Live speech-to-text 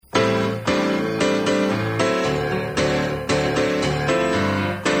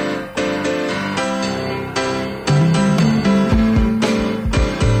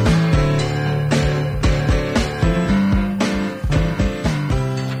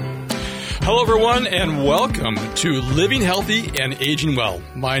Hello, everyone, and welcome to Living Healthy and Aging Well.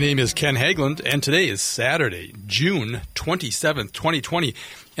 My name is Ken Haglind, and today is Saturday, June 27th, 2020,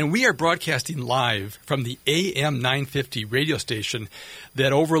 and we are broadcasting live from the AM 950 radio station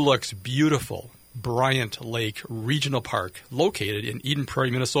that overlooks beautiful Bryant Lake Regional Park located in Eden Prairie,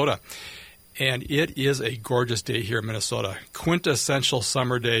 Minnesota. And it is a gorgeous day here in Minnesota. Quintessential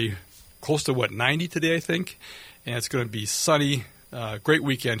summer day, close to 90 today, I think, and it's going to be sunny. Great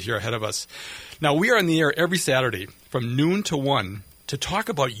weekend here ahead of us. Now, we are in the air every Saturday from noon to 1 to talk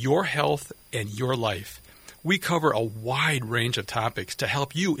about your health and your life. We cover a wide range of topics to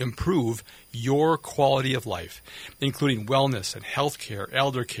help you improve your quality of life, including wellness and health care,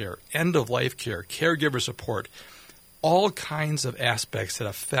 elder care, end-of-life care, caregiver support, all kinds of aspects that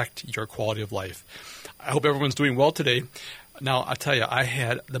affect your quality of life. I hope everyone's doing well today. Now, I'll tell you, I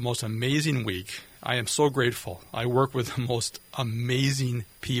had the most amazing week. I am so grateful. I work with the most amazing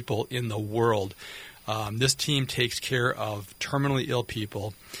people in the world. This team takes care of terminally ill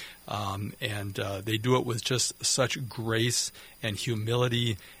people, and they do it with just such grace and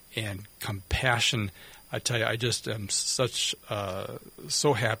humility and compassion. I tell you, I just am so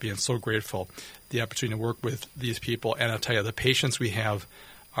happy and so grateful the opportunity to work with these people. And I'll tell you, the patients we have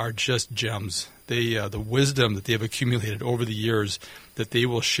are just gems. They, the wisdom that they have accumulated over the years that they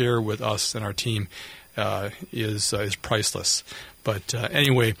will share with us and our team is priceless. But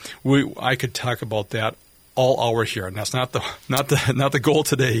anyway, I could talk about that all hour here, and that's not the goal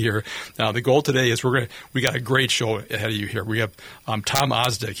today here. Now, the goal today is we got a great show ahead of you here. We have Tom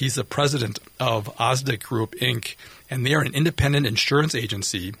Ostdiek. He's the president of Ostdiek Group, Inc., and they are an independent insurance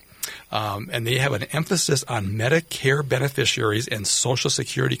agency. And they have an emphasis on Medicare beneficiaries and Social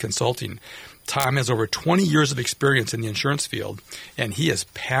Security consulting. Tom has over 20 years of experience in the insurance field, and he is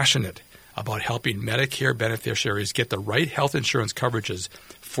passionate about helping Medicare beneficiaries get the right health insurance coverages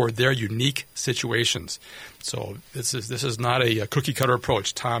for their unique situations. So this is not a cookie-cutter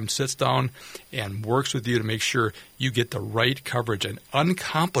approach. Tom sits down and works with you to make sure you get the right coverage and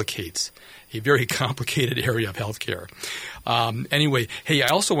uncomplicates a very complicated area of healthcare. Anyway, hey, I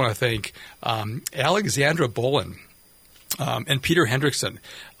also want to thank Alexandra Bolin and Peter Hendrickson.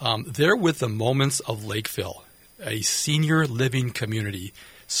 They're with the Moments of Lakeville, a senior living community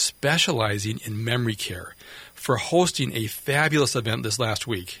specializing in memory care, for hosting a fabulous event this last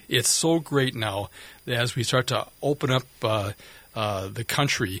week. It's so great now as we start to open up the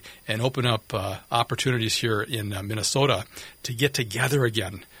country and open up opportunities here in Minnesota to get together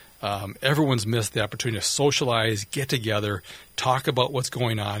again. Everyone's missed the opportunity to socialize, get together, talk about what's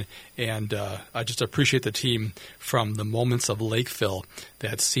going on, and I just appreciate the team from the Moments of Lakeville,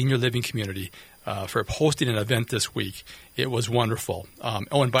 that senior living community, for hosting an event this week. It was wonderful.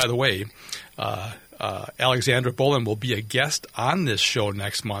 And by the way, Alexandra Bolin will be a guest on this show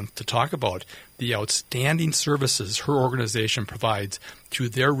next month to talk about the outstanding services her organization provides to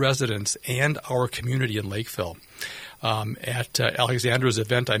their residents and our community in Lakeville. At Alexandra's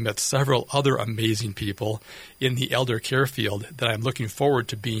event, I met several other amazing people in the elder care field that I'm looking forward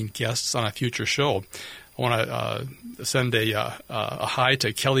to being guests on a future show. I want to send a hi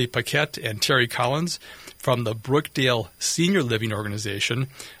to Kelly Paquette and Terry Collins from the Brookdale Senior Living Organization.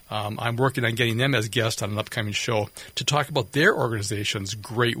 I'm working on getting them as guests on an upcoming show to talk about their organization's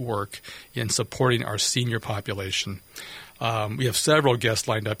great work in supporting our senior population. We have several guests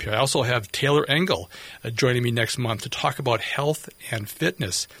lined up here. I also have Taylor Engel joining me next month to talk about health and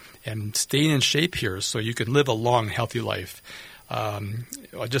fitness and staying in shape here so you can live a long, healthy life.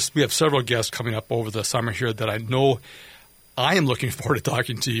 We have several guests coming up over the summer here that I know I am looking forward to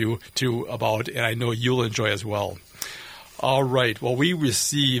talking to you about, and I know you'll enjoy as well. All right. Well, we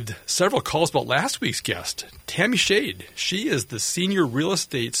received several calls about last week's guest, Tammy Shade. She is the senior real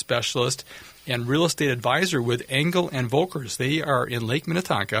estate specialist and real estate advisor with Engel and Volkers. They are in Lake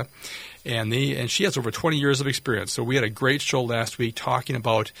Minnetonka, and she has over 20 years of experience. So we had a great show last week talking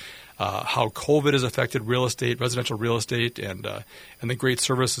about how COVID has affected real estate, residential real estate, and the great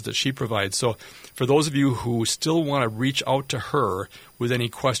services that she provides. So for those of you who still want to reach out to her with any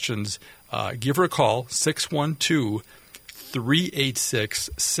questions, give her a call,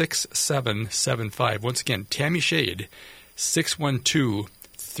 612-386-6775. Once again, Tammy Shade,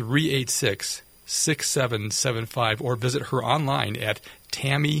 612-386-6775, or visit her online at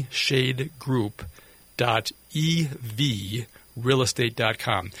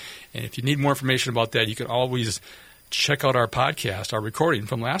tammyshadeGroup.evrealestate.com. And if you need more information about that, you can always check out our podcast, our recording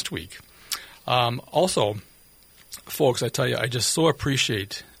from last week. Also, folks, I tell you, I just so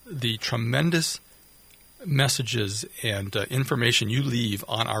appreciate the tremendous messages and information you leave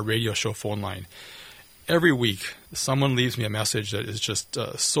on our radio show phone line. every week someone leaves me a message that is just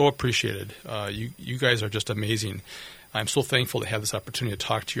so appreciated. You guys are just amazing. I'm so thankful to have this opportunity to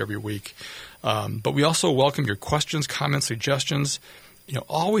talk to you every week. But we also welcome your questions, comments, suggestions.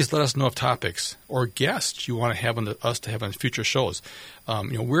 Always let us know of topics or guests you want to have us to have on future shows.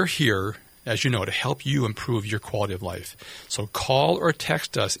 We're here, as you know, to help you improve your quality of life. So call or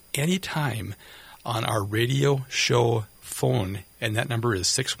text us anytime on our radio show phone, and that number is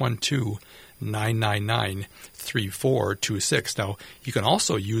 612-999-3426. Now, you can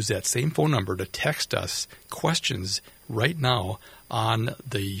also use that same phone number to text us questions right now on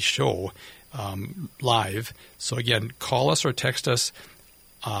the show live. So again, call us or text us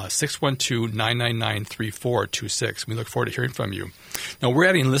 612-999-3426. We look forward to hearing from you. Now, we're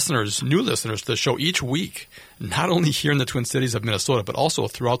adding new listeners to the show each week, not only here in the Twin Cities of Minnesota, but also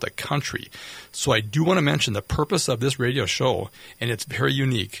throughout the country. So I do want to mention the purpose of this radio show, and it's very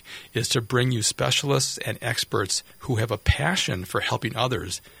unique, is to bring you specialists and experts who have a passion for helping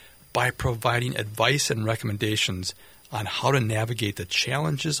others by providing advice and recommendations on how to navigate the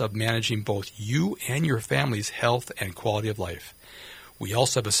challenges of managing both you and your family's health and quality of life. We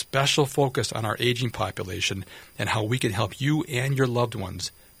also have a special focus on our aging population and how we can help you and your loved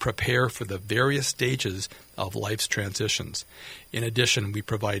ones prepare for the various stages of life's transitions. In addition, we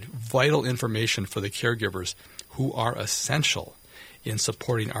provide vital information for the caregivers who are essential in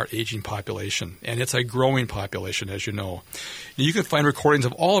supporting our aging population. And it's a growing population, as you know. You can find recordings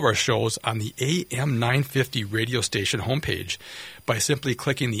of all of our shows on the AM 950 radio station homepage by simply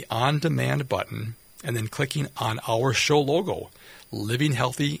clicking the On Demand button and then clicking on our show logo, Living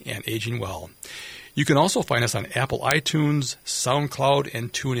Healthy and Aging Well. You can also find us on Apple iTunes, SoundCloud,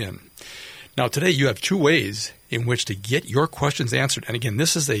 and TuneIn. Now, today you have two ways in which to get your questions answered. And again,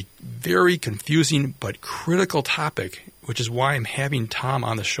 this is a very confusing but critical topic, which is why I'm having Tom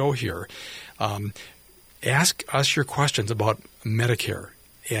on the show here. Ask us your questions about Medicare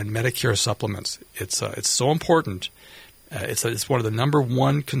and Medicare supplements. It's so important. It's one of the number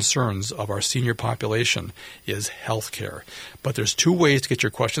one concerns of our senior population is health care. But there's two ways to get your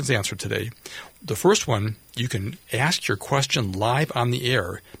questions answered today. The first one, you can ask your question live on the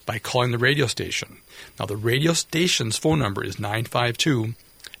air by calling the radio station. Now, the radio station's phone number is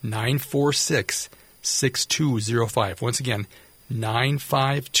 952-946-6205. Once again,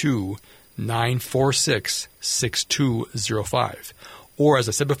 952-946-6205. Or, as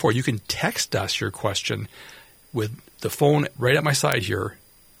I said before, you can text us your question with the phone right at my side here,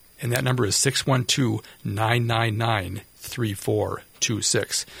 and that number is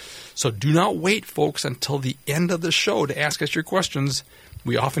 612-999-3426. So do not wait, folks, until the end of the show to ask us your questions.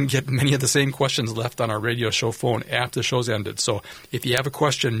 We often get many of the same questions left on our radio show phone after the show's ended. So if you have a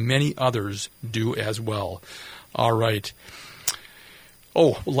question, many others do as well. All right.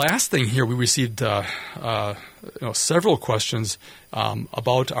 Oh, last thing here, we received several questions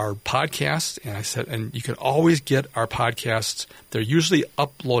about our podcast, and I said, and you can always get our podcasts. They're usually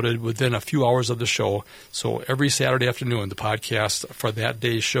uploaded within a few hours of the show. So every Saturday afternoon, the podcast for that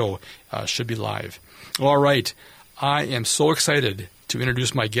day's show should be live. All right, I am so excited to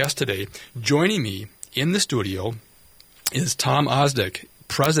introduce my guest today. Joining me in the studio is Tom Ostdiek,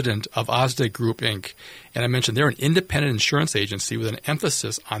 president of Ostdiek Group, Inc. And I mentioned they're an independent insurance agency with an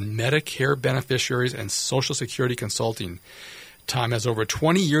emphasis on Medicare beneficiaries and Social Security consulting. Tom has over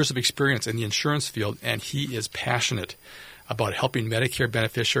 20 years of experience in the insurance field, and he is passionate about helping Medicare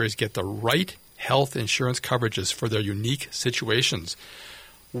beneficiaries get the right health insurance coverages for their unique situations.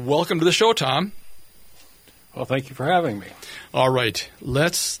 Welcome to the show, Tom. Well, thank you for having me. All right.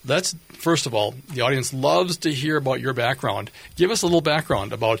 Let's first of all, the audience loves to hear about your background. Give us a little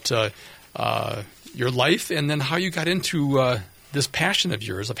background about your life and then how you got into this passion of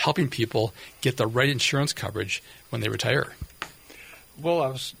yours of helping people get the right insurance coverage when they retire. Well, I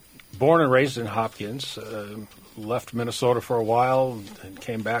was born and raised in Hopkins, left Minnesota for a while and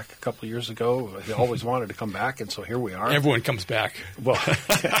came back a couple of years ago. I always wanted to come back, and so here we are. Everyone comes back. Well,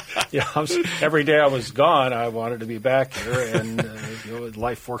 every day I was gone, I wanted to be back here, and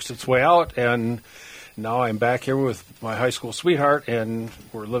life works its way out, and now I'm back here with my high school sweetheart, and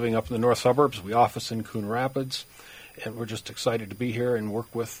we're living up in the north suburbs. We office in Coon Rapids, and we're just excited to be here and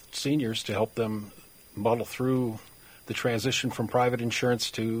work with seniors to help them muddle through the transition from private insurance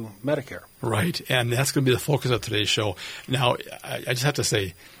to Medicare. Right, and that's going to be the focus of today's show. Now, I just have to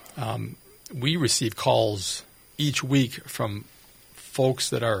say, we receive calls each week from folks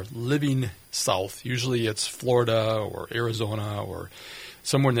that are living south. Usually it's Florida or Arizona or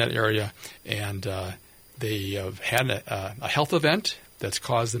somewhere in that area, and they have had a health event that's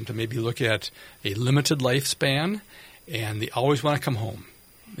caused them to maybe look at a limited lifespan, and they always want to come home.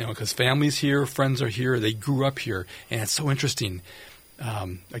 because family's here, friends are here, they grew up here, and it's so interesting.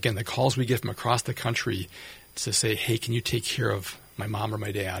 Again, the calls we get from across the country to say, hey, can you take care of my mom or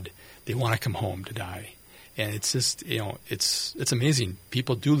my dad? They want to come home to die. And it's just, it's amazing.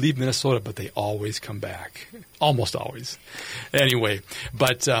 People do leave Minnesota, but they always come back. Almost always. Anyway,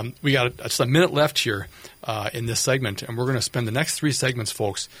 but we got just a minute left here in this segment, and we're going to spend the next 3 segments,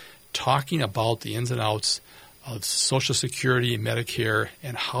 folks, talking about the ins and outs of Social Security, Medicare,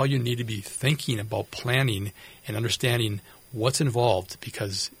 and how you need to be thinking about planning and understanding what's involved,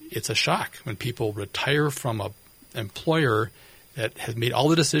 because it's a shock when people retire from an employer that has made all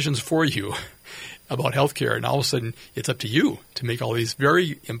the decisions for you about health care, and all of a sudden it's up to you to make all these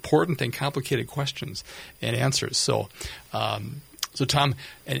very important and complicated questions and answers. So, Tom,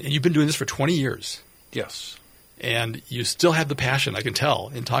 and you've been doing this for 20 years. Yes. And you still have the passion, I can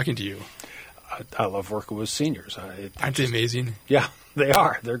tell, in talking to you. I love working with seniors. Aren't they amazing? Yeah, they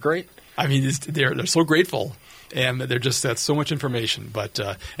are. They're great. I mean, they're so grateful, and that's so much information. But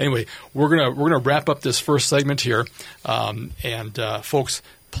anyway, we're gonna wrap up this first segment here, and folks,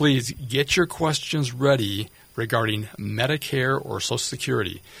 please get your questions ready regarding Medicare or Social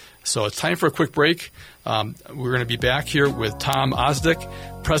Security. So it's time for a quick break. We're going to be back here with Tom Ostdiek,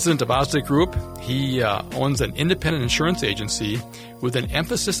 president of Ostdiek Group. He owns an independent insurance agency with an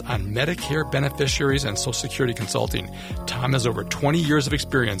emphasis on Medicare beneficiaries and Social Security consulting. Tom has over 20 years of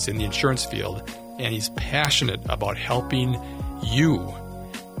experience in the insurance field, and he's passionate about helping you,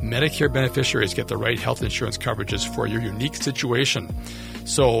 Medicare beneficiaries, get the right health insurance coverages for your unique situation.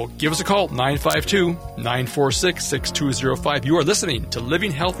 So give us a call, 952-946-6205. You are listening to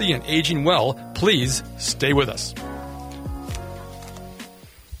Living Healthy and Aging Well. Please stay with us.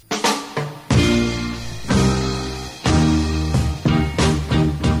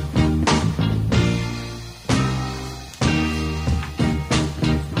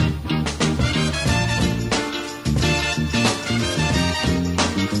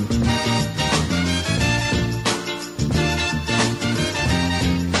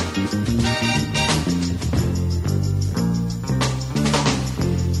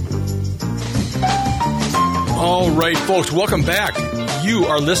 All right, folks, welcome back. You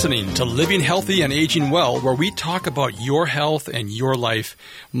are listening to Living Healthy and Aging Well, where we talk about your health and your life.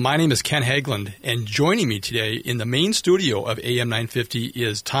 My name is Ken Haglind, and joining me today in the main studio of AM 950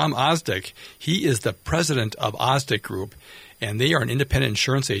 is Tom Ostdiek. He is the president of Ostdiek Group, and they are an independent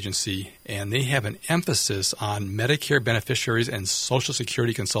insurance agency, and they have an emphasis on Medicare beneficiaries and Social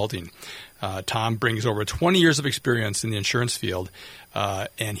Security consulting. Tom brings over 20 years of experience in the insurance field,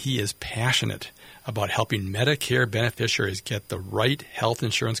 and he is passionate about helping Medicare beneficiaries get the right health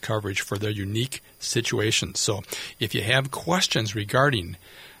insurance coverage for their unique situations. So if you have questions regarding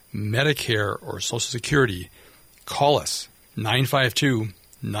Medicare or Social Security, call us,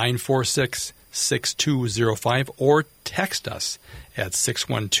 952-946-6205, or text us at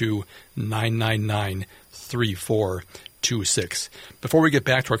 612-999-3426. Before we get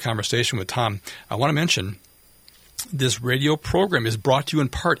back to our conversation with Tom, I want to mention this radio program is brought to you in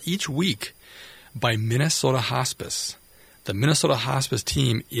part each week by Minnesota Hospice. The Minnesota Hospice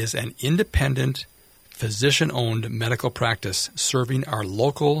team is an independent, physician-owned medical practice serving our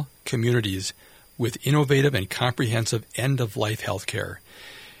local communities with innovative and comprehensive end-of-life health care.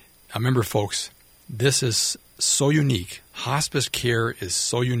 Now remember, folks, this is so unique. Hospice care is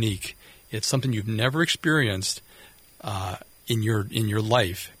so unique. It's something you've never experienced in your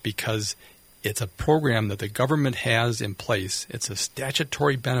life, because it's a program that the government has in place. It's a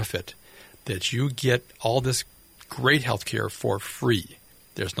statutory benefit that you get all this great health care for free.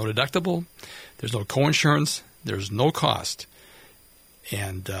 There's no deductible, there's no coinsurance, there's no cost.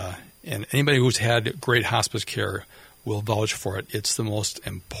 And anybody who's had great hospice care will vouch for it. It's the most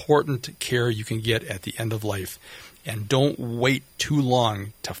important care you can get at the end of life. And don't wait too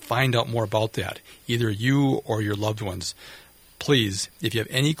long to find out more about that, either you or your loved ones. Please, if you have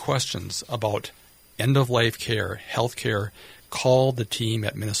any questions about end-of-life care, health care, call the team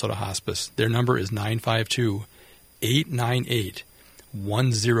at Minnesota Hospice. Their number is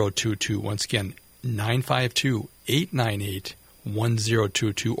 952-898-1022. Once again,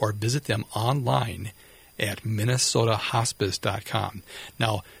 952-898-1022, or visit them online at minnesotahospice.com.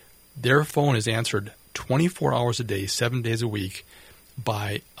 Now, their phone is answered 24 hours a day, 7 days a week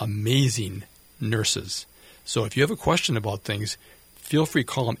by amazing nurses. So if you have a question about things, feel free to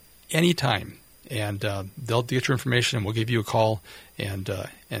call them anytime. And they'll get your information, and we'll give you a call and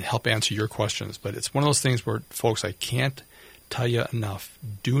help answer your questions. But it's one of those things where, folks, I can't tell you enough.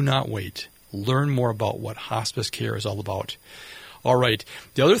 Do not wait. Learn more about what hospice care is all about. All right.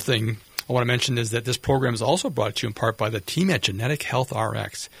 The other thing, I want to mention is that this program is also brought to you in part by the team at Genetic Health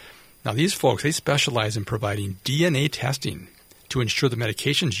RX. Now, these folks, they specialize in providing DNA testing to ensure the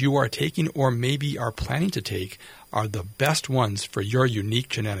medications you are taking or maybe are planning to take are the best ones for your unique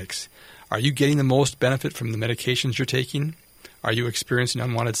genetics. Are you getting the most benefit from the medications you're taking? Are you experiencing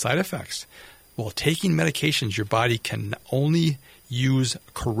unwanted side effects? Well, taking medications your body can only use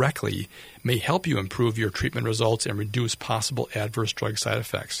correctly may help you improve your treatment results and reduce possible adverse drug side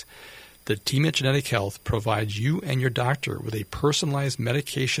effects. The team at Genetic Health provides you and your doctor with a personalized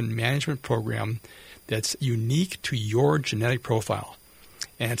medication management program that's unique to your genetic profile.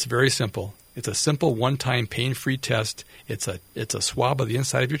 And it's very simple. It's a simple one-time pain-free test. It's a swab of the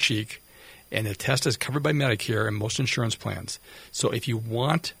inside of your cheek, and the test is covered by Medicare and most insurance plans. So if you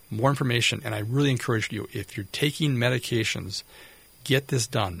want more information, and I really encourage you, if you're taking medications, get this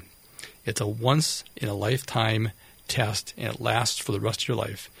done. It's a once-in-a-lifetime test, and it lasts for the rest of your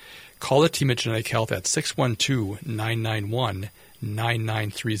life. Call the team at Genetic Health at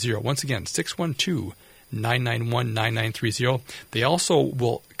 612-991-9930. Once again, 612-991-9930. They also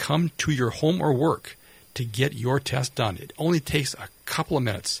will come to your home or work to get your test done. It only takes a couple of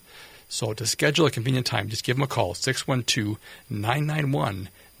minutes. So to schedule a convenient time, just give them a call,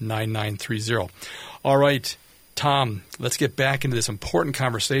 612-991-9930. All right, Tom, let's get back into this important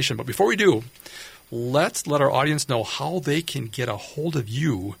conversation. But before we do, let's let our audience know how they can get a hold of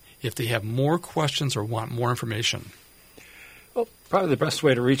you if they have more questions or want more information. Well, probably the best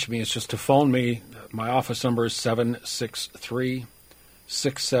way to reach me is just to phone me. My office number is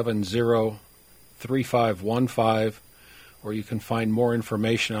 763-670-3515, or you can find more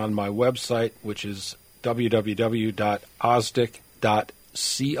information on my website, which is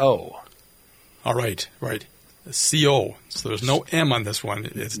www.ostdiek.co. All right, right. CO. So there's no M on this one.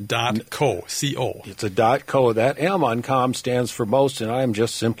 It's .co. C-O. It's a .co. That M on com stands for most, and I am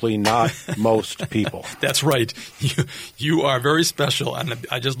just simply not most people. That's right. You are very special, and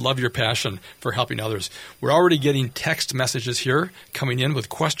I just love your passion for helping others. We're already getting text messages here coming in with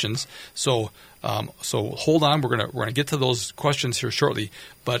questions. So hold on. We're gonna get to those questions here shortly.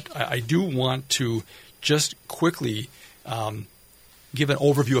 But I do want to just quickly give an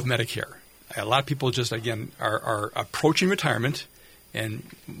overview of Medicare. A lot of people just, again, are approaching retirement, and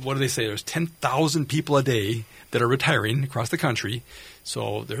what do they say? There's 10,000 people a day that are retiring across the country.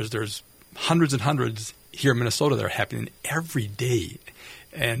 So there's hundreds and hundreds here in Minnesota that are happening every day.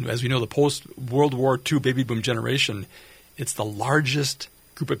 And as we know, the post-World War II baby boom generation, it's the largest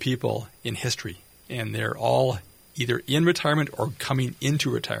group of people in history, and they're all either in retirement or coming into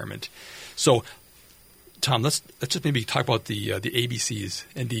retirement. So, Tom, let's just maybe talk about the ABCs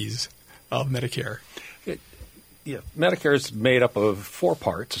and Ds of Medicare. Medicare is made up of four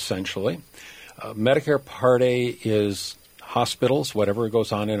parts, essentially. Medicare Part A is hospitals, whatever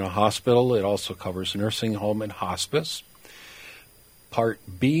goes on in a hospital. It also covers nursing home and hospice. Part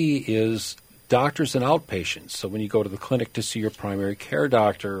B is doctors and outpatients. So when you go to the clinic to see your primary care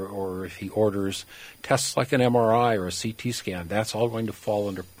doctor, or if he orders tests like an MRI or a CT scan, that's all going to fall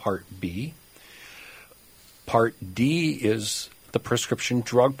under Part B. Part D is the prescription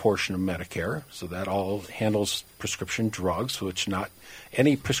drug portion of Medicare. So that all handles prescription drugs, which not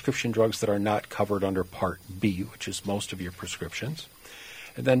any prescription drugs that are not covered under Part B, which is most of your prescriptions.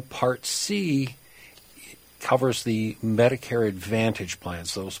 And then Part C covers the Medicare Advantage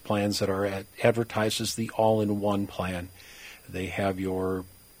plans, those plans that are advertised as the all-in-one plan. They have your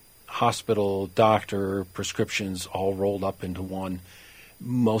hospital, doctor, prescriptions all rolled up into one.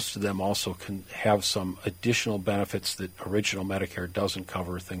 Most of them also can have some additional benefits that original Medicare doesn't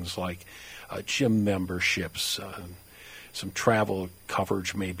cover, things like gym memberships, some travel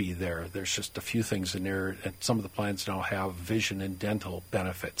coverage may be there. There's just a few things in there, and some of the plans now have vision and dental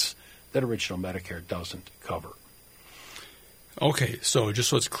benefits that original Medicare doesn't cover. Okay, so just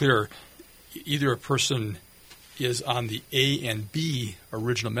so it's clear, either a person is on the A and B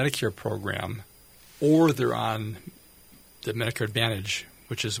original Medicare program, or they're on the Medicare Advantage,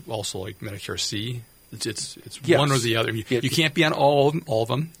 which is also like Medicare C. It's yes. One or the other. You can't be on all of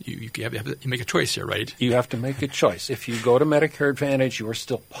them. You make a choice here, right? You have to make a choice. If you go to Medicare Advantage, you are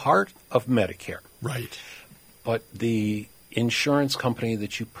still part of Medicare. Right. But the insurance company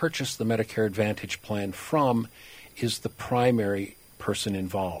that you purchase the Medicare Advantage plan from is the primary person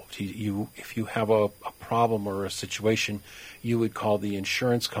involved. If you have a problem or a situation, you would call the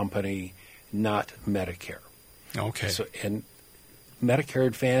insurance company, not Medicare. Okay. And Medicare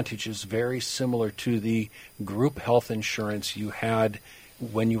Advantage is very similar to the group health insurance you had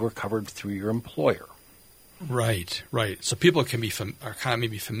when you were covered through your employer. Right, right. So people can are kind of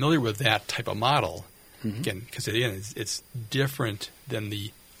maybe familiar with that type of model, again, because it's different than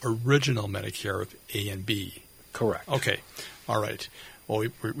the original Medicare of A and B. Correct. Okay. All right. Well,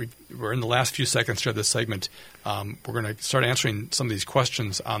 we're in the last few seconds of this segment. We're going to start answering some of these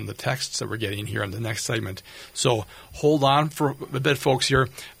questions on the texts that we're getting here in the next segment. So hold on for a bit, folks, here.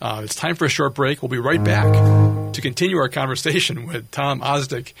 It's time for a short break. We'll be right back to continue our conversation with Tom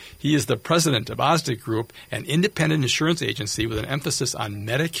Ostdiek. He is the president of Ostdiek Group, an independent insurance agency with an emphasis on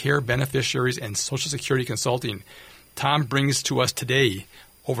Medicare beneficiaries and Social Security consulting. Tom brings to us today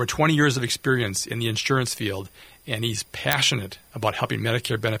over 20 years of experience in the insurance field, and he's passionate about helping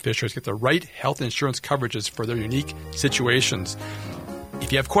Medicare beneficiaries get the right health insurance coverages for their unique situations.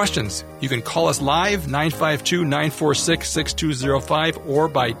 If you have questions, you can call us live, 952-946-6205, or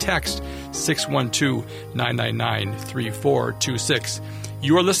by text, 612-999-3426.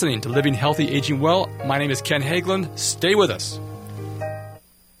 You are listening to Living Healthy, Aging Well. My name is Ken Haglind. Stay with us.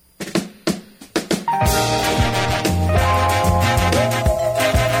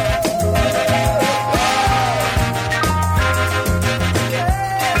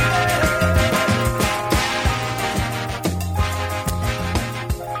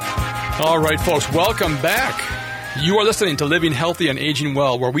 All right, folks, welcome back. You are listening to Living Healthy and Aging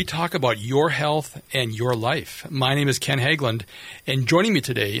Well, where we talk about your health and your life. My name is Ken Haglind, and joining me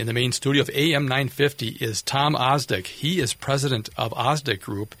today in the main studio of AM 950 is Tom Ostdiek. He is president of Ostdiek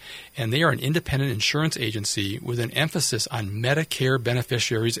Group, and they are an independent insurance agency with an emphasis on Medicare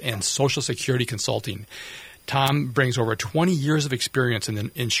beneficiaries and Social Security consulting. Tom brings over 20 years of experience in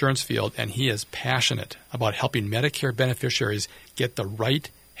the insurance field, and he is passionate about helping Medicare beneficiaries get the right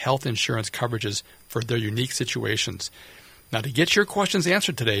health insurance coverages for their unique situations. Now, to get your questions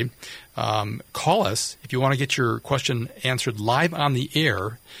answered today, call us if you want to get your question answered live on the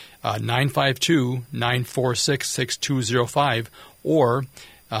air, 952-946-6205, or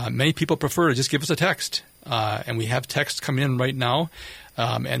many people prefer to just give us a text. And we have texts coming in right now,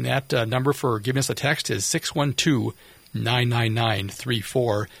 and that number for giving us a text is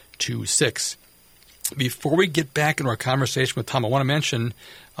 612-999-3426. Before we get back into our conversation with Tom, I want to mention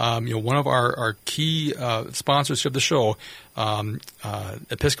one of our key sponsors of the show,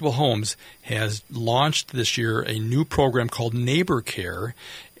 Episcopal Homes, has launched this year a new program called Neighbor Care.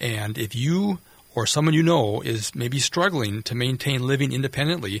 And if you or someone you know is maybe struggling to maintain living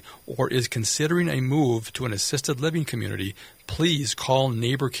independently or is considering a move to an assisted living community, please call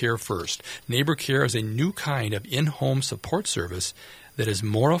Neighbor Care first. Neighbor Care is a new kind of in-home support service that is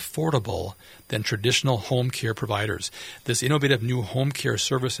more affordable than traditional home care providers. This innovative new home care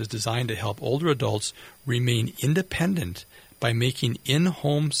service is designed to help older adults remain independent by making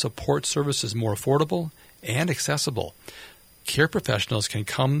in-home support services more affordable and accessible. Care professionals can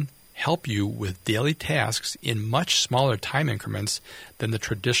come help you with daily tasks in much smaller time increments than the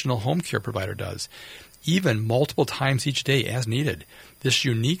traditional home care provider does, even multiple times each day as needed. This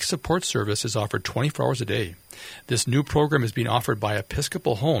unique support service is offered 24 hours a day. This new program is being offered by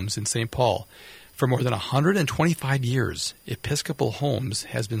Episcopal Homes in St. Paul. For more than 125 years, Episcopal Homes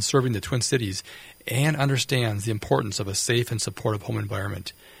has been serving the Twin Cities and understands the importance of a safe and supportive home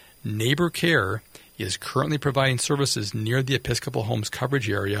environment. Neighbor Care is currently providing services near the Episcopal Homes coverage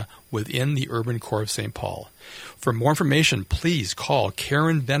area within the urban core of St. Paul. For more information, please call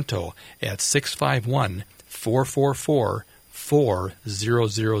Karen Bento at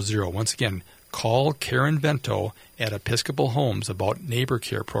 651-444-4000. Once again, call Karen Bento at Episcopal Homes about Neighbor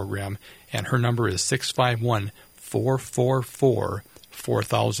Care program, and her number is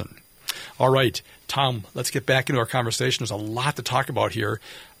 651-444-4000. All right, Tom, let's get back into our conversation. There's a lot to talk about here,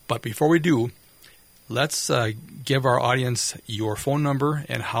 but before we do, let's give our audience your phone number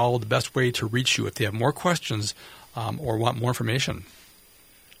and how the best way to reach you if they have more questions or want more information.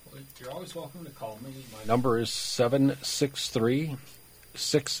 Well, you're always welcome to call me. My number is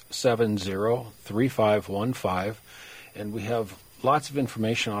 763-670-3515, and we have lots of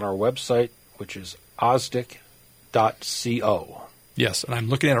information on our website, which is ostdiek.co. Yes, and I'm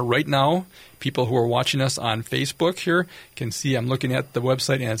looking at it right now. People who are watching us on Facebook here can see I'm looking at the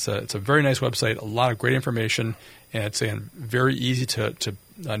website, and it's a very nice website, a lot of great information, and it's very easy to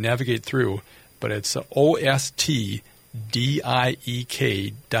navigate through. But it's ostdiek.co,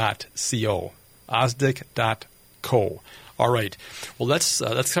 ostdiek.co. All right. Well, let's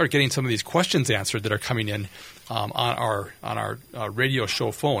start getting some of these questions answered that are coming in on our radio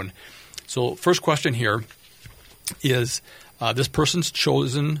show phone. So, first question here is. This person's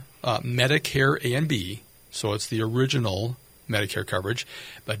chosen Medicare A and B, so it's the original Medicare coverage,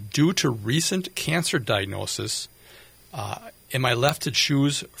 but due to recent cancer diagnosis, am I left to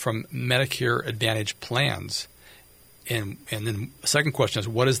choose from Medicare Advantage plans? And then the second question is,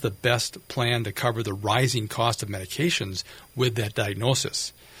 what is the best plan to cover the rising cost of medications with that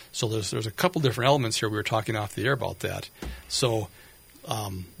diagnosis? So there's a couple different elements here. We were talking off the air about that. So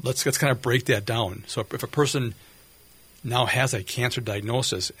let's kind of break that down. So if a person now has a cancer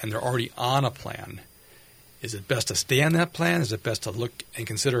diagnosis and they're already on a plan, is it best to stay on that plan? Is it best to look and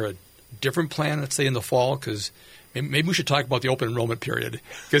consider a different plan, let's say in the fall? Because maybe we should talk about the open enrollment period,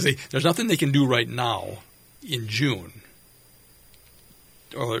 because there's nothing they can do right now in June.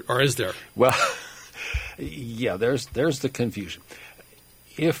 Or is there? Well, yeah, there's the confusion.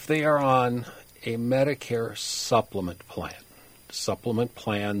 If they are on a Medicare supplement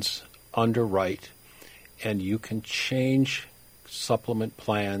plans underwrite, and you can change supplement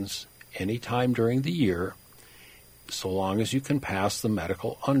plans anytime during the year, so long as you can pass the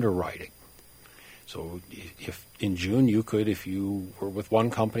medical underwriting. So if in June you could, if you were with one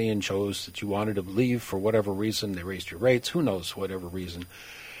company and chose that you wanted to leave for whatever reason, they raised your rates, who knows, whatever reason,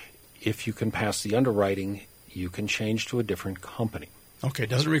 if you can pass the underwriting, you can change to a different company. Okay, it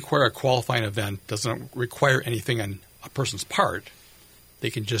doesn't require a qualifying event, doesn't require anything on a person's part. They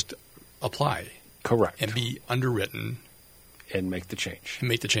can just apply. Correct. And be underwritten. And make the change.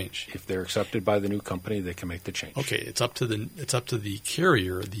 If they're accepted by the new company, they can make the change. Okay, it's up to the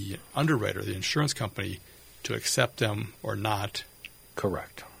carrier, the underwriter, the insurance company, to accept them or not.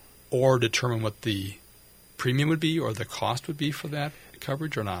 Correct. Or determine what the premium would be or the cost would be for that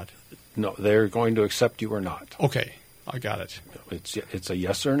coverage or not. No, they're going to accept you or not. Okay, I got it. It's a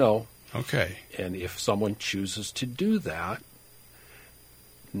yes or no. Okay. And if someone chooses to do that,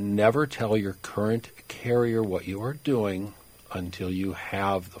 never tell your current carrier what you are doing until you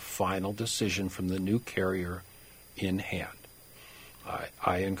have the final decision from the new carrier in hand.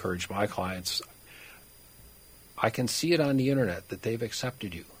 I encourage my clients, I can see it on the internet that they've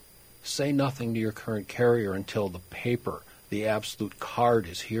accepted you. Say nothing to your current carrier until the paper, the absolute card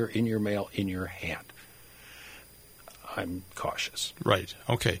is here in your mail, in your hand. I'm cautious. Right.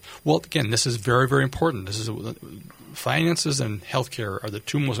 Okay. Well, again, this is very, very important. This is finances and healthcare are the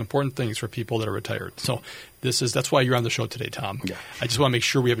two most important things for people that are retired. So that's why you're on the show today, Tom. Yeah. I just want to make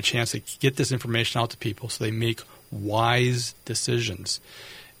sure we have a chance to get this information out to people so they make wise decisions,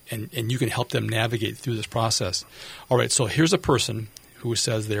 and you can help them navigate through this process. All right. So here's a person who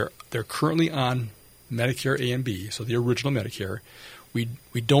says they're currently on Medicare A and B, so the original Medicare. We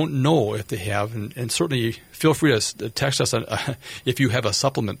don't know if they have, and certainly feel free to text us if you have a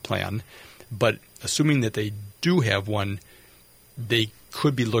supplement plan, but assuming that they do have one, they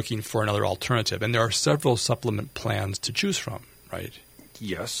could be looking for another alternative. And there are several supplement plans to choose from, right?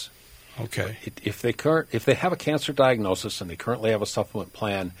 Yes. Okay. If they have a cancer diagnosis and they currently have a supplement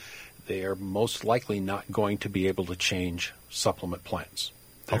plan, they are most likely not going to be able to change supplement plans.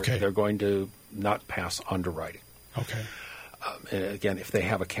 They're going to not pass underwriting. Okay. And again, if they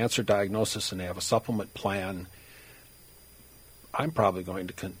have a cancer diagnosis and they have a supplement plan, I'm probably going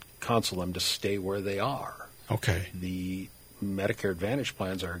to counsel them to stay where they are. Okay. The Medicare Advantage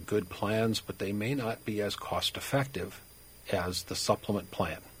plans are good plans, but they may not be as cost effective as the supplement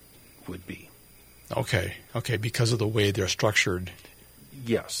plan would be. Okay. Okay, because of the way they're structured.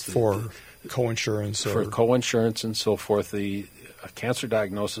 Yes. For coinsurance. For coinsurance and so forth, a cancer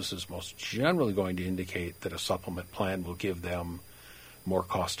diagnosis is most generally going to indicate that a supplement plan will give them more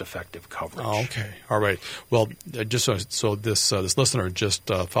cost-effective coverage. Oh, okay. All right. Well, just so this listener just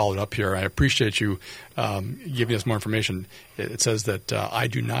followed up here. I appreciate you giving us more information. It says that I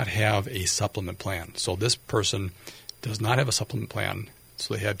do not have a supplement plan. So this person does not have a supplement plan.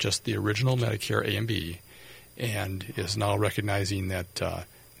 So they have just the original Medicare A and B, and is now recognizing that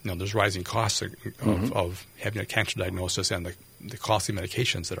there's rising costs of having a cancer diagnosis and the costly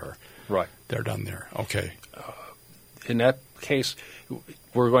medications that are done there. Okay. In that case,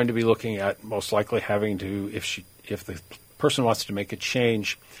 we're going to be looking at most likely having to, if the person wants to make a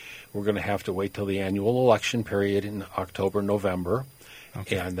change, we're going to have to wait till the annual election period in October, November,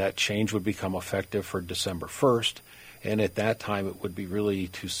 and that change would become effective for December 1st. And at that time, it would be really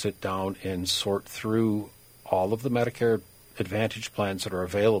to sit down and sort through all of the Medicare Advantage plans that are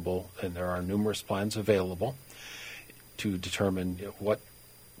available, and there are numerous plans available, to determine what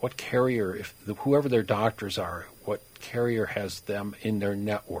carrier, whoever their doctors are, what carrier has them in their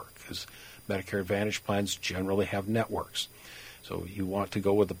network, because Medicare Advantage plans generally have networks. So you want to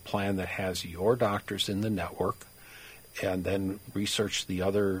go with a plan that has your doctors in the network, and then research the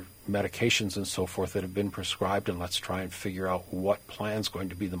other medications and so forth that have been prescribed, and let's try and figure out what plan is going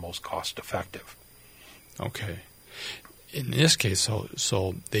to be the most cost effective. Okay. In this case,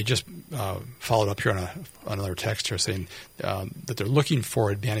 so they just followed up here on another text here saying that they're looking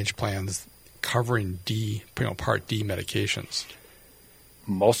for Advantage plans covering Part D medications?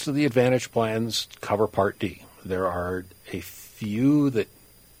 Most of the Advantage plans cover Part D. There are a few that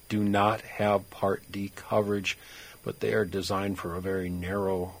do not have Part D coverage, but they are designed for a very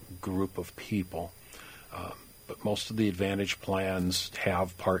narrow group of people. But most of the Advantage plans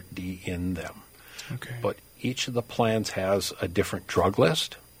have Part D in them. Okay. But each of the plans has a different drug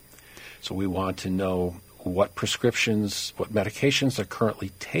list. So we want to know what prescriptions, what medications they're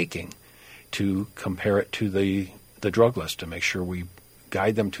currently taking to compare it to the drug list to make sure we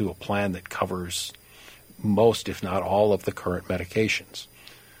guide them to a plan that covers most, if not all, of the current medications.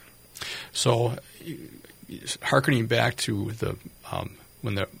 So, hearkening back to the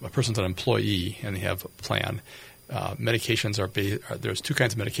when a person's an employee and they have a plan, medications there's two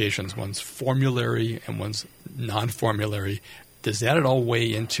kinds of medications. One's formulary and one's non-formulary. Does that at all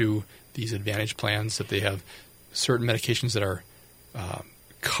weigh into these Advantage plans, that they have certain medications that are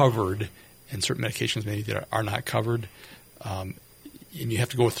covered and certain medications maybe that are not covered? And you have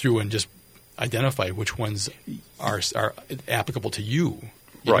to go through and just identify which ones are applicable to you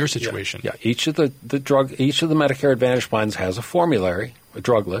in your situation. Yeah. Each of the Medicare Advantage plans has a formulary, a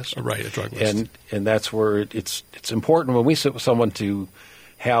drug list. Right, a drug list. And that's where it's important when we sit with someone to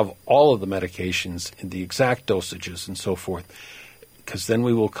have all of the medications and the exact dosages and so forth, because then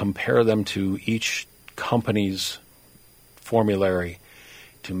we will compare them to each company's formulary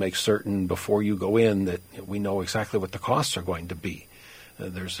to make certain before you go in that we know exactly what the costs are going to be.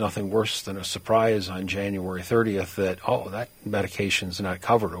 There's nothing worse than a surprise on January 30th that, that medication's not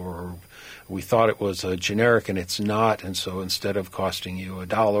covered, or we thought it was a generic and it's not, and so instead of costing you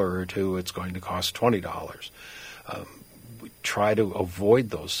 $1 or $2, it's going to cost $20. We try to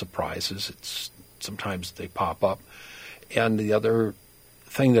avoid those surprises. Sometimes they pop up. And the other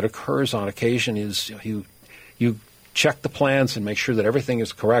thing that occurs on occasion is you check the plans and make sure that everything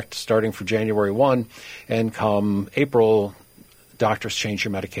is correct starting for January 1, and come April, doctors change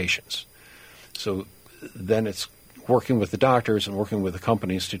your medications. So then it's working with the doctors and working with the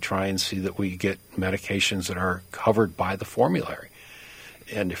companies to try and see that we get medications that are covered by the formulary.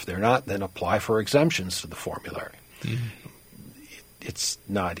 And if they're not, then apply for exemptions to the formulary. Mm-hmm. It's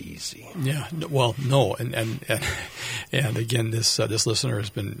not easy. Yeah. Well, no. And again, this listener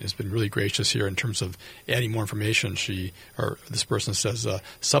has been really gracious here in terms of adding more information. This person says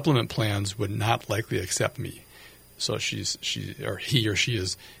supplement plans would not likely accept me. So he or she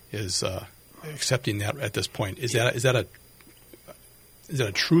is accepting that at this point. Is that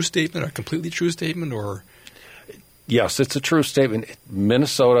a true statement, a completely true statement, or? Yes, it's a true statement.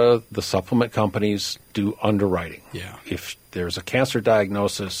 Minnesota, the supplement companies do underwriting. Yeah. If there's a cancer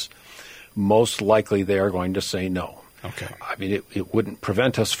diagnosis, most likely they are going to say no. Okay. I mean, it wouldn't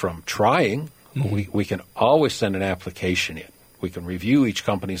prevent us from trying. Mm-hmm. We can always send an application in. We can review each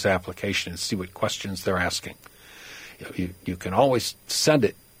company's application and see what questions they're asking. You can always send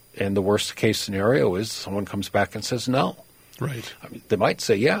it, and the worst case scenario is someone comes back and says no. Right. I mean, they might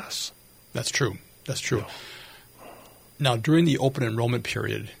say yes. That's true. Now, during the open enrollment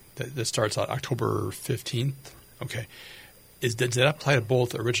period that starts on October 15th, okay, does that apply to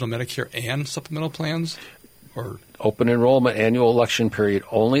both original Medicare and supplemental plans? Or open enrollment annual election period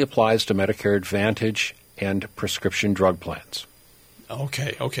only applies to Medicare Advantage and prescription drug plans.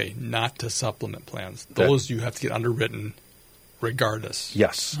 Okay, not to supplement plans. Those you have to get underwritten regardless.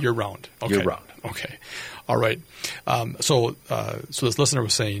 Yes. Year-round. Okay. Year-round. Okay. All right. So this listener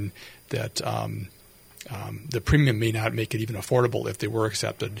was saying that the premium may not make it even affordable if they were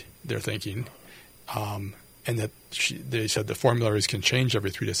accepted, they're thinking, and that they said the formularies can change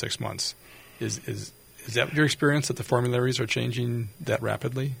every 3 to 6 months. Is that your experience, that the formularies are changing that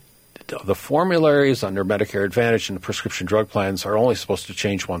rapidly? The formularies under Medicare Advantage and the prescription drug plans are only supposed to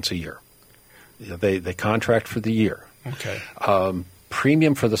change once a year. They contract for the year. Okay.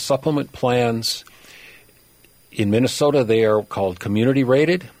 Premium for the supplement plans, in Minnesota, they are called community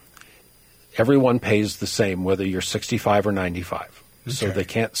rated. Everyone pays the same, whether you're 65 or 95. Okay. So they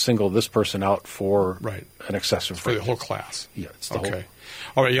can't single this person out for an excessive rate. For the whole class. Yeah, it's the whole.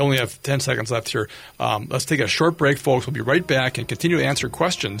 All right, you only have 10 seconds left here. Let's take a short break, folks. We'll be right back and continue to answer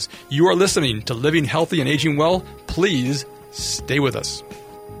questions. You are listening to Living Healthy and Aging Well. Please stay with us.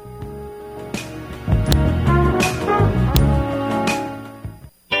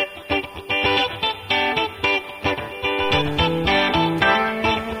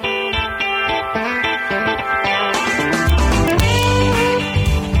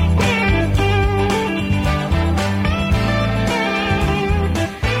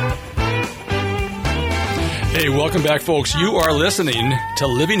 Hey, welcome back, folks. You are listening to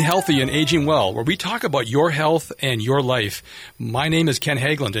Living Healthy and Aging Well, where we talk about your health and your life. My name is Ken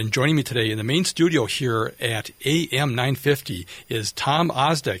Haglind, and joining me today in the main studio here at AM 950 is Tom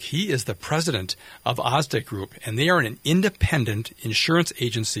Ostdiek. He is the president of Ostdiek Group, and they are an independent insurance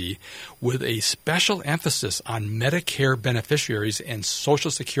agency with a special emphasis on Medicare beneficiaries and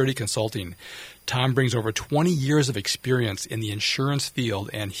Social Security consulting. Tom brings over 20 years of experience in the insurance field,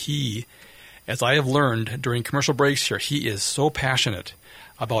 and he, as I have learned during commercial breaks here, he is so passionate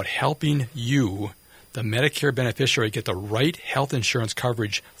about helping you, the Medicare beneficiary, get the right health insurance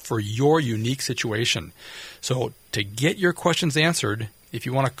coverage for your unique situation. So to get your questions answered, if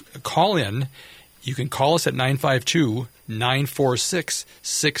you want to call in, you can call us at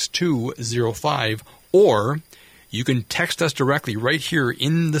 952-946-6205, or you can text us directly right here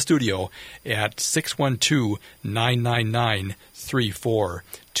in the studio at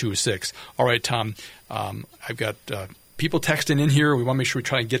 612-999-3426. All right, Tom, I've got people texting in here. We want to make sure we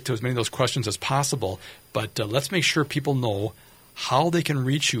try and get to as many of those questions as possible. But let's make sure people know how they can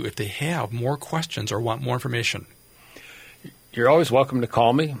reach you if they have more questions or want more information. You're always welcome to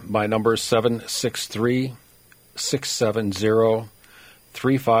call me. My number is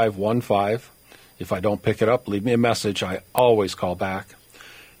 763-670-3515. If I don't pick it up, leave me a message. I always call back.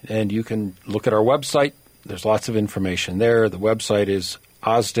 And you can look at our website. There's lots of information there. The website is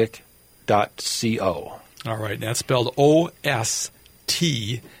ostdiek.co. All right. That's spelled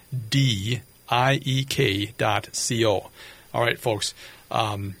OSTDIEK.co. All right, folks.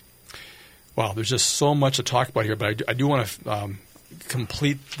 Wow, there's just so much to talk about here, but I do want to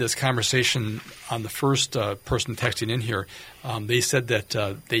complete this conversation on the first person texting in here. They said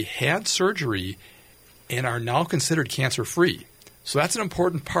that they had surgery and are now considered cancer-free. So that's an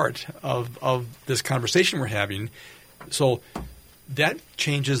important part of this conversation we're having. So that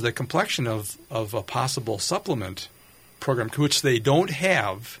changes the complexion of a possible supplement program, which they don't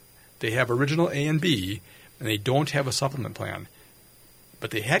have. They have original A and B, and they don't have a supplement plan.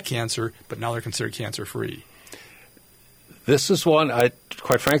 But they had cancer, but now they're considered cancer-free. This is one,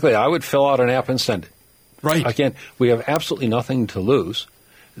 quite frankly, I would fill out an app and send it. Right. Again, we have absolutely nothing to lose.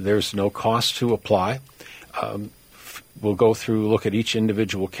 There's no cost to apply. We'll go through, look at each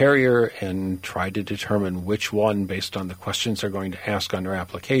individual carrier and try to determine which one, based on the questions they're going to ask on their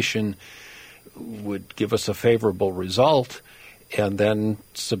application, would give us a favorable result, and then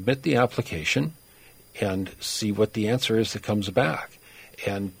submit the application and see what the answer is that comes back.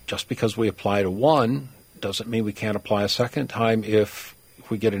 And just because we apply to one doesn't mean we can't apply a second time. If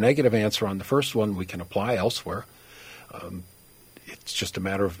we get a negative answer on the first one, we can apply elsewhere. It's just a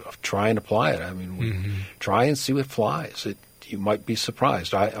matter of try and apply it. I mean, try and see what flies. You might be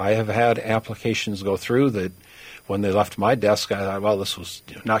surprised. I have had applications go through that when they left my desk, I thought, well, this was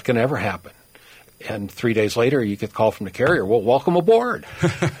not going to ever happen. And 3 days later, you get a call from the carrier, well, welcome aboard.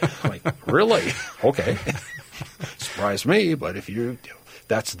 Like, really? Okay. Surprised me, but if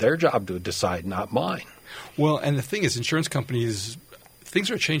that's their job to decide, not mine. Well, and the thing is, insurance companies,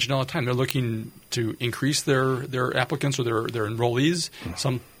 things are changing all the time. They're looking to increase their applicants or their enrollees.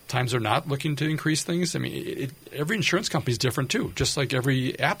 Sometimes they're not looking to increase things. I mean, every insurance company is different too, just like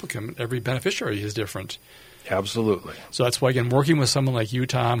every applicant, every beneficiary is different. Absolutely. So that's why, again, working with someone like you,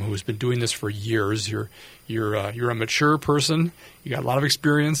 Tom, who's been doing this for years, you're a mature person. You got a lot of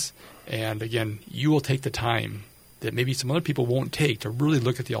experience, and again, you will take the time that maybe some other people won't take to really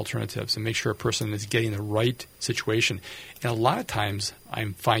look at the alternatives and make sure a person is getting the right situation. And a lot of times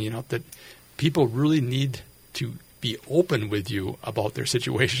I'm finding out that people really need to be open with you about their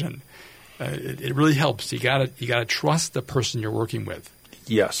situation. It really helps. You gotta trust the person you're working with.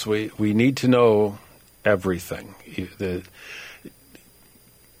 Yes, we need to know everything.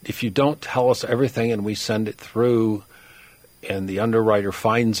 If you don't tell us everything and we send it through and the underwriter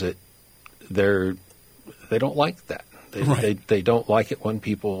finds it, they don't like that. They don't like it when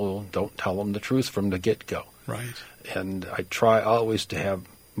people don't tell them the truth from the get-go. Right. And I try always to have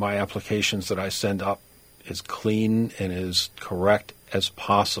my applications that I send up as clean and as correct as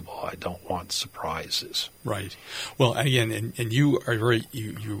possible. I don't want surprises. Right. Well, again, and you are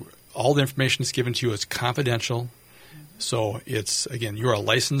you all the information is given to you is confidential. So it's, again, you're a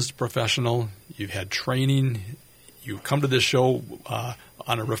licensed professional. You've had training. You come to this show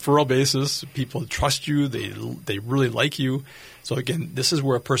on a referral basis. People trust you. They really like you. So, again, this is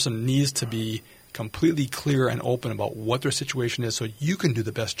where a person needs to be completely clear and open about what their situation is so you can do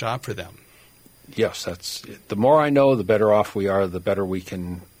the best job for them. Yes, the more I know, the better off we are, the better we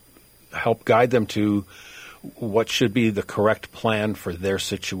can help guide them to what should be the correct plan for their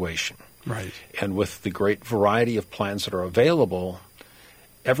situation. Right. And with the great variety of plans that are available,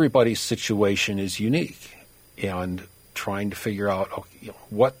 everybody's situation is unique. and trying to figure out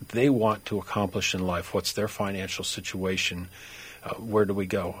what they want to accomplish in life. What's their financial situation? Where do we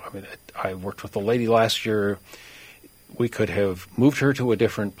go? I mean, I worked with a lady last year. We could have moved her to a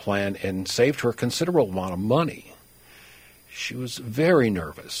different plan and saved her a considerable amount of money. She was very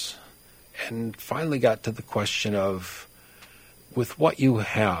nervous and finally got to the question of, with what you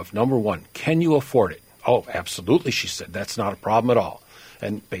have, number one, can you afford it? Oh, absolutely, she said. That's not a problem at all.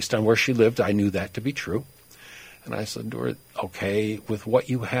 And based on where she lived, I knew that to be true. And I said to her, okay, with what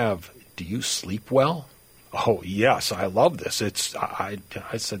you have, do you sleep well? Oh, yes, I love this. I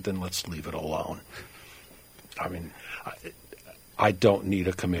said, then let's leave it alone. I mean, I don't need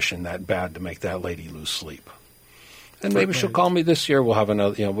a commission that bad to make that lady lose sleep. And maybe she'll call me this year. We'll have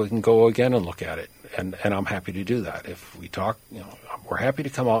another, we can go again and look at it. And I'm happy to do that. If we talk, we're happy to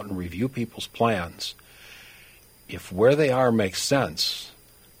come out and review people's plans. If where they are makes sense,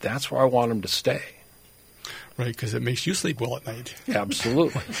 that's where I want them to stay. Right, because it makes you sleep well at night.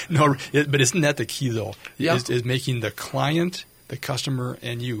 Absolutely. But isn't that the key, though? Yeah. Is making the client, the customer,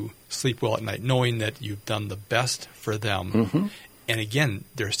 and you sleep well at night, knowing that you've done the best for them. Mm-hmm. And again,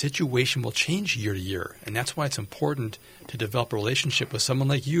 their situation will change year to year. And that's why it's important to develop a relationship with someone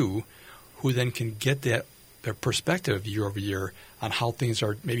like you who then can get their perspective year over year on how things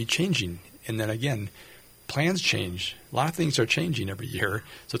are maybe changing. And then again, plans change. A lot of things are changing every year.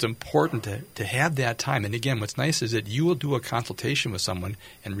 So it's important to have that time. And again, what's nice is that you will do a consultation with someone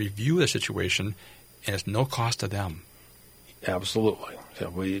and review the situation, and it's no cost to them. Absolutely. So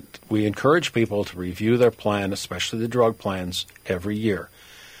we encourage people to review their plan, especially the drug plans, every year.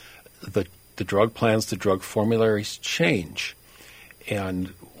 The drug plans, the drug formularies change. And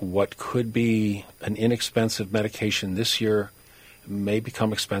what could be an inexpensive medication this year may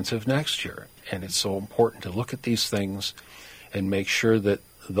become expensive next year. And it's so important to look at these things and make sure that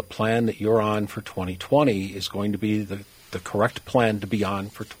the plan that you're on for 2020 is going to be the correct plan to be on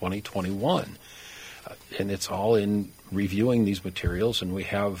for 2021. And it's all in reviewing these materials. And we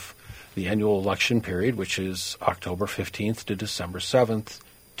have the annual election period, which is October 15th to December 7th,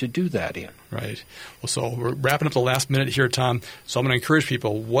 to do that in. Right. Well, so we're wrapping up the last minute here, Tom. So I'm going to encourage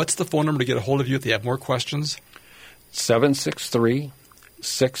people, what's the phone number to get a hold of you if they have more questions?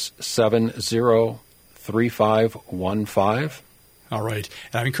 763-670-3515. All right.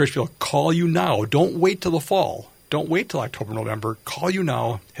 And I encourage people to call you now. Don't wait till the fall. Don't wait till October, November. Call you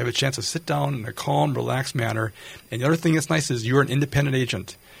now. Have a chance to sit down in a calm, relaxed manner. And the other thing that's nice is you're an independent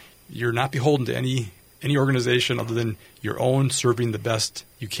agent. You're not beholden to any organization other than your own, serving the best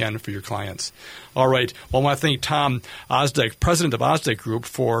you can for your clients. All right. Well, I want to thank Tom Ostdiek, president of Ostdiek Group,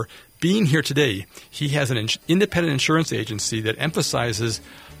 for being here today. He has an independent insurance agency that emphasizes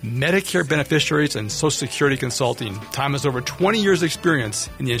Medicare beneficiaries and Social Security consulting. Tom has over 20 years' experience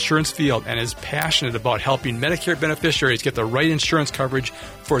in the insurance field and is passionate about helping Medicare beneficiaries get the right insurance coverage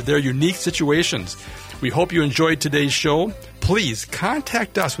for their unique situations. We hope you enjoyed today's show. Please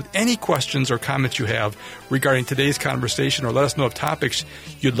contact us with any questions or comments you have regarding today's conversation, or let us know of topics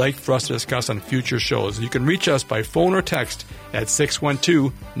you'd like for us to discuss on future shows. You can reach us by phone or text at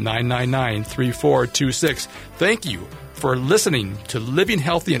 612-999-3426. Thank you for listening to Living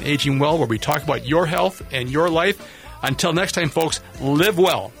Healthy and Aging Well, where we talk about your health and your life. Until next time, folks, live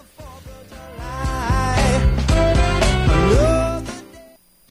well.